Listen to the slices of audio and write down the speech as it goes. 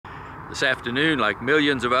This afternoon, like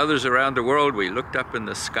millions of others around the world, we looked up in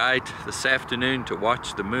the sky this afternoon to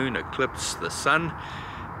watch the moon eclipse the sun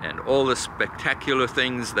and all the spectacular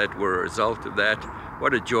things that were a result of that.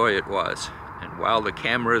 What a joy it was. And while the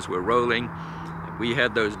cameras were rolling, we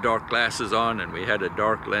had those dark glasses on and we had a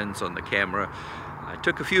dark lens on the camera. I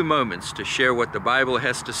took a few moments to share what the Bible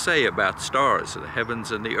has to say about stars, the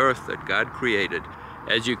heavens and the earth that God created.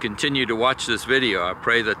 As you continue to watch this video, I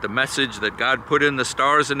pray that the message that God put in the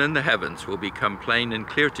stars and in the heavens will become plain and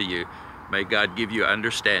clear to you. May God give you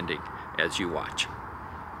understanding as you watch.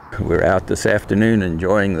 We're out this afternoon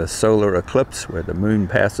enjoying the solar eclipse where the moon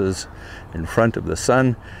passes in front of the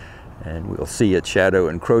sun, and we'll see its shadow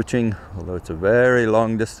encroaching. Although it's a very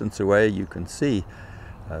long distance away, you can see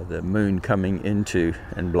the moon coming into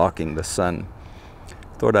and blocking the sun.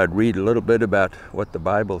 Thought I'd read a little bit about what the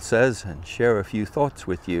Bible says and share a few thoughts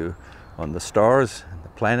with you on the stars and the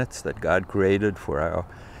planets that God created for our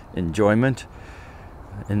enjoyment.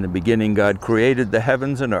 In the beginning, God created the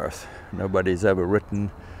heavens and earth. Nobody's ever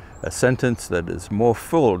written a sentence that is more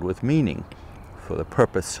filled with meaning for the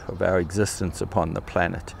purpose of our existence upon the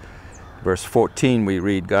planet. Verse 14, we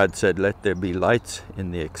read, God said, "Let there be lights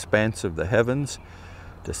in the expanse of the heavens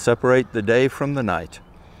to separate the day from the night,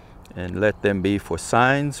 and let them be for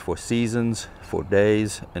signs, for seasons, for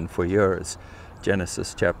days, and for years."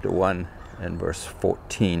 Genesis chapter 1 and verse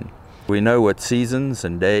 14. We know what seasons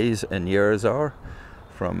and days and years are.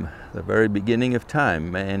 From the very beginning of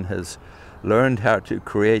time, man has learned how to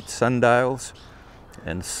create sundials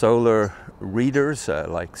and solar readers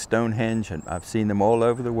like Stonehenge, and I've seen them all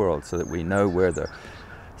over the world, so that we know where the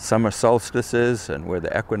summer solstice is and where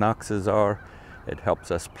the equinoxes are. It helps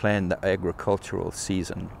us plan the agricultural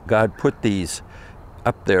season. God put these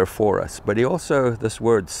up there for us, but he also, this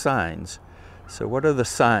word signs. So what are the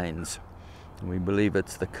signs? We believe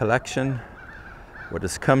it's the collection, what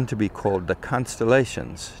has come to be called the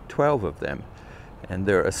constellations, 12 of them, and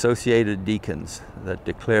their associated deacons that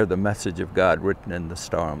declare the message of God written in the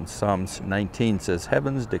stars. Psalms 19 says,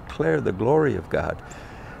 "Heavens declare the glory of God."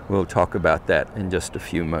 We'll talk about that in just a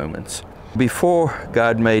few moments. Before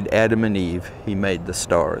God made Adam and Eve, he made the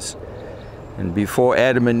stars. And before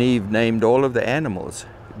Adam and Eve named all of the animals,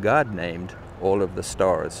 God named all of the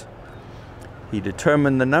stars. He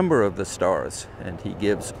determined the number of the stars, and he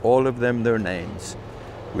gives all of them their names.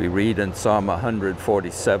 We read in Psalm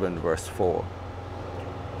 147, verse 4.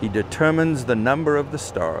 He determines the number of the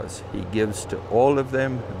stars. He gives to all of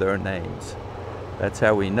them their names. That's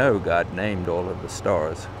how we know God named all of the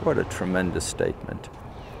stars. What a tremendous statement.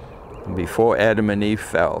 Before Adam and Eve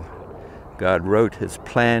fell, God wrote his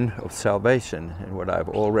plan of salvation in what I've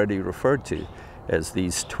already referred to as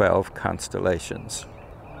these 12 constellations.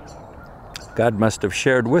 God must have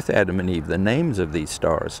shared with Adam and Eve the names of these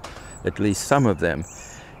stars, at least some of them,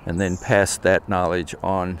 and then passed that knowledge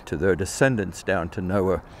on to their descendants down to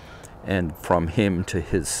Noah, and from him to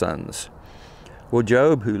his sons. Well,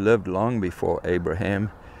 Job, who lived long before Abraham,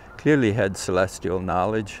 clearly had celestial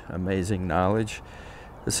knowledge, amazing knowledge.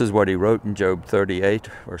 This is what he wrote in Job 38,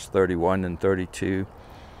 verse 31 and 32.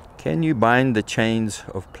 "Can you bind the chains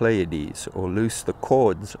of Pleiades, or loose the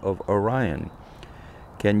cords of Orion?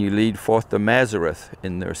 Can you lead forth the Mazzaroth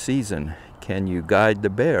in their season? Can you guide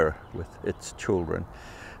the bear with its children?"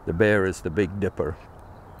 The bear is the Big Dipper.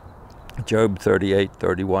 Job 38,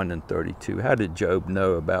 31 and 32. How did Job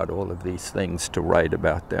know about all of these things to write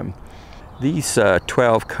about them? These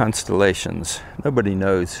 12 constellations, nobody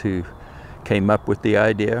knows who came up with the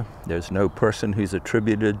idea. There's no person who's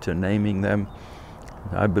attributed to naming them.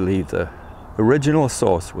 I believe the original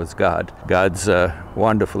source was God. God's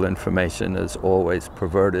wonderful information is always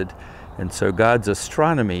perverted, and so God's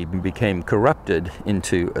astronomy became corrupted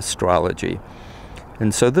into astrology.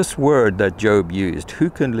 And so this word that Job used, who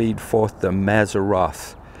can lead forth the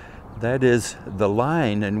Mazzaroth? That is the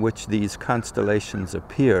line in which these constellations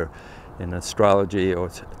appear in astrology, or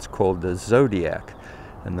it's called the zodiac,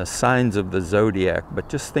 and the signs of the zodiac. But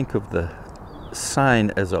just think of the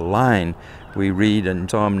sign as a line. We read in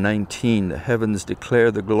Psalm 19, "The heavens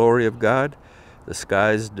declare the glory of God. The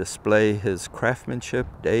skies display his craftsmanship.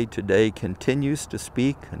 Day to day continues to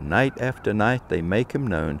speak, and night after night they make him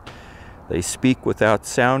known. They speak without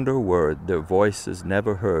sound or word. Their voice is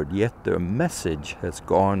never heard, yet their message has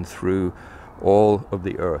gone through all of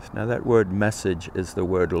the earth." Now that word message is the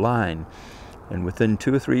word line. And within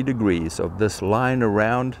 2 or 3 degrees of this line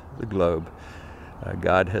around the globe,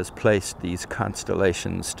 God has placed these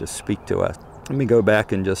constellations to speak to us. Let me go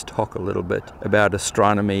back and just talk a little bit about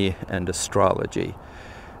astronomy and astrology.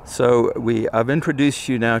 So I've introduced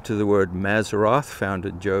you now to the word Mazzaroth, found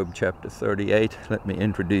in Job chapter 38. Let me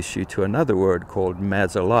introduce you to another word called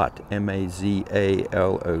Mazalot, M-A-Z-A-L-O-T,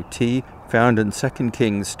 found in 2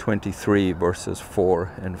 Kings 23, verses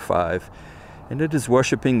 4 and 5. And it is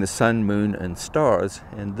worshipping the sun, moon, and stars,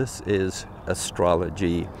 and this is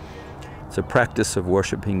astrology. It's a practice of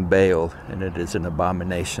worshipping Baal, and it is an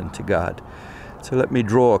abomination to God. So let me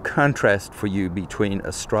draw a contrast for you between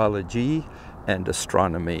astrology and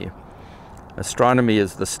astronomy. Astronomy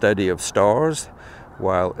is the study of stars,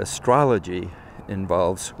 while astrology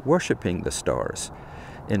involves worshipping the stars.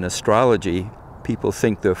 In astrology, people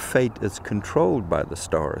think their fate is controlled by the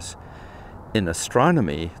stars. In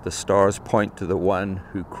astronomy, the stars point to the one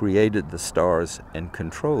who created the stars and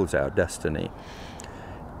controls our destiny.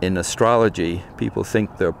 In astrology, people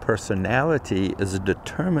think their personality is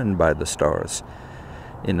determined by the stars.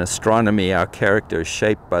 In astronomy, our character is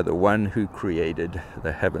shaped by the one who created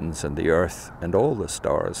the heavens and the earth and all the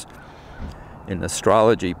stars. In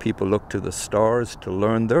astrology, people look to the stars to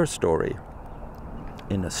learn their story.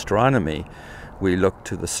 In astronomy, we look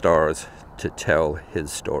to the stars to tell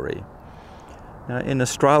his story. Now, in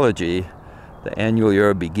astrology, the annual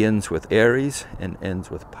year begins with Aries and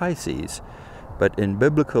ends with Pisces. But in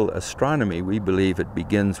biblical astronomy, we believe it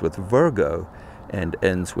begins with Virgo and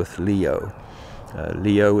ends with Leo.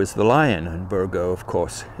 Leo is the lion, and Virgo, of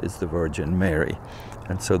course, is the Virgin Mary.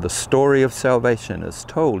 And so the story of salvation is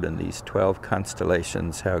told in these 12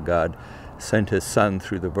 constellations, how God sent his Son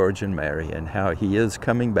through the Virgin Mary, and how he is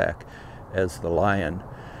coming back as the lion,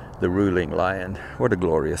 the ruling lion. What a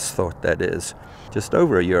glorious thought that is. Just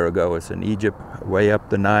over a year ago, I was in Egypt, way up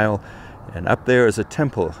the Nile, and up there is a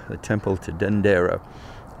temple to Dendera.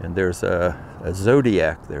 And there's a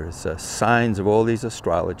zodiac, there's signs of all these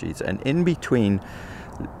astrologies. And in between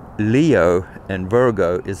Leo and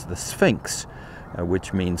Virgo is the Sphinx,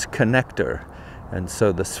 which means connector. And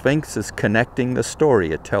so the Sphinx is connecting the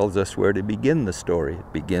story. It tells us where to begin the story.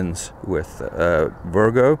 It begins with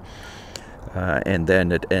Virgo, and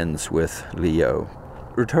then it ends with Leo.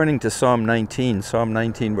 Returning to Psalm 19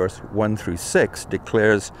 verse 1 through 6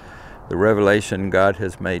 declares the revelation God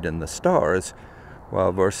has made in the stars,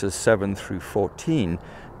 while verses 7 through 14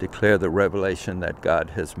 declare the revelation that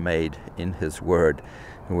God has made in his word.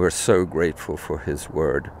 And we're so grateful for his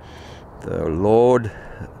word. The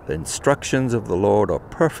instructions of the Lord are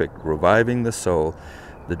perfect, reviving the soul.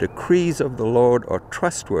 The decrees of the Lord are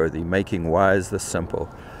trustworthy, making wise the simple.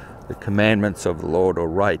 The commandments of the Lord are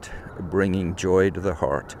right, bringing joy to the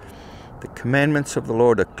heart. The commandments of the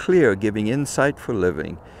Lord are clear, giving insight for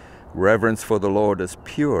living. Reverence for the Lord is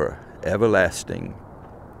pure, everlasting.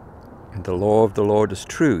 The law of the Lord is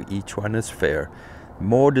true, each one is fair,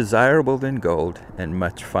 more desirable than gold and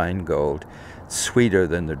much fine gold, sweeter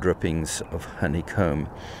than the drippings of honeycomb.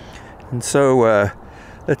 And so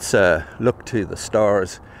let's look to the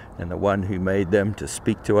stars and the one who made them to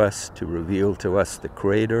speak to us, to reveal to us the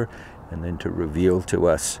Creator, and then to reveal to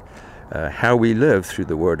us how we live through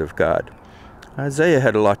the Word of God. Isaiah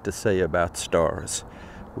had a lot to say about stars.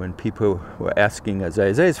 When people were asking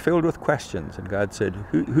Isaiah is filled with questions, and God said,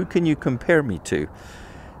 who can you compare me to?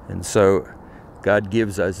 And so God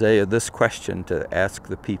gives Isaiah this question to ask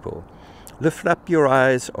the people. Lift up your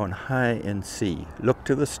eyes on high and see. Look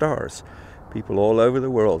to the stars. People all over the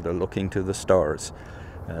world are looking to the stars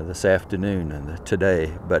this afternoon and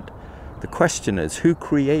today. But the question is, who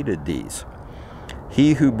created these?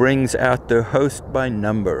 He who brings out their host by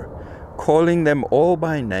number, calling them all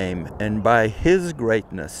by name, and by his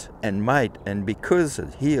greatness and might, and because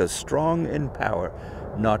he is strong in power,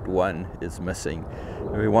 not one is missing.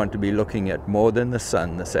 We want to be looking at more than the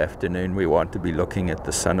sun this afternoon. We want to be looking at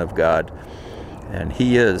the Son of God. And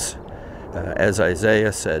he is, as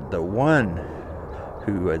Isaiah said, the one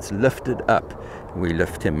who is lifted up. We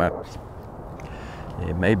lift him up.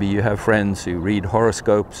 Maybe you have friends who read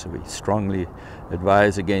horoscopes. We strongly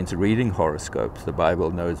advise against reading horoscopes. The Bible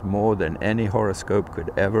knows more than any horoscope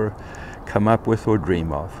could ever come up with or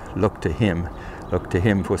dream of. Look to him. Look to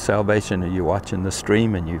him for salvation. Are you watching the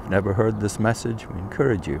stream and you've never heard this message? We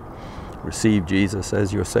encourage you. Receive Jesus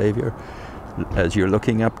as your Savior. As you're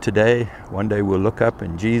looking up today, one day we'll look up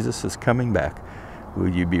and Jesus is coming back. Will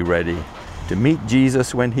you be ready to meet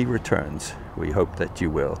Jesus when he returns? We hope that you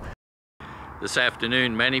will. This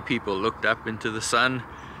afternoon, many people looked up into the sun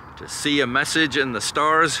to see a message in the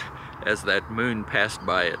stars as that moon passed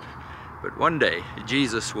by it. But one day,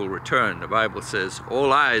 Jesus will return. The Bible says,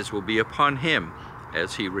 all eyes will be upon him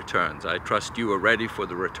as he returns. I trust you are ready for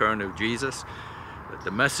the return of Jesus, that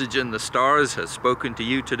the message in the stars has spoken to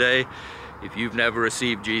you today. If you've never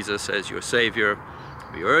received Jesus as your Savior,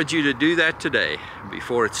 We urge you to do that today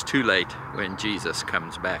before it's too late when Jesus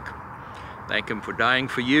comes back. Thank him for dying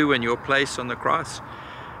for you in your place on the cross.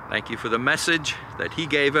 Thank you for the message that he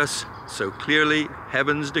gave us so clearly.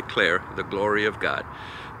 Heavens declare the glory of God.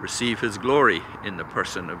 Receive his glory in the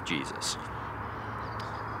person of Jesus.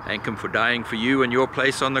 Thank him for dying for you in your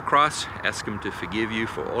place on the cross. Ask him to forgive you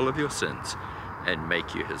for all of your sins and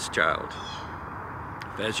make you his child.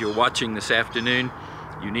 If, as you're watching this afternoon,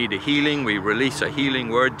 you need a healing, we release a healing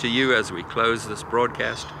word to you as we close this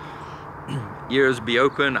broadcast. Ears be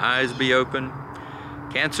open, eyes be open.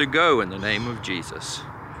 Cancer, go in the name of Jesus.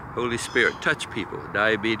 Holy Spirit, touch people with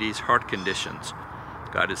diabetes, heart conditions.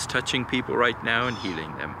 God is touching people right now and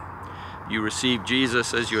healing them. You receive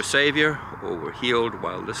Jesus as your Savior or were healed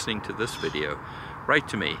while listening to this video, write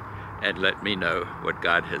to me and let me know what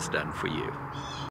God has done for you.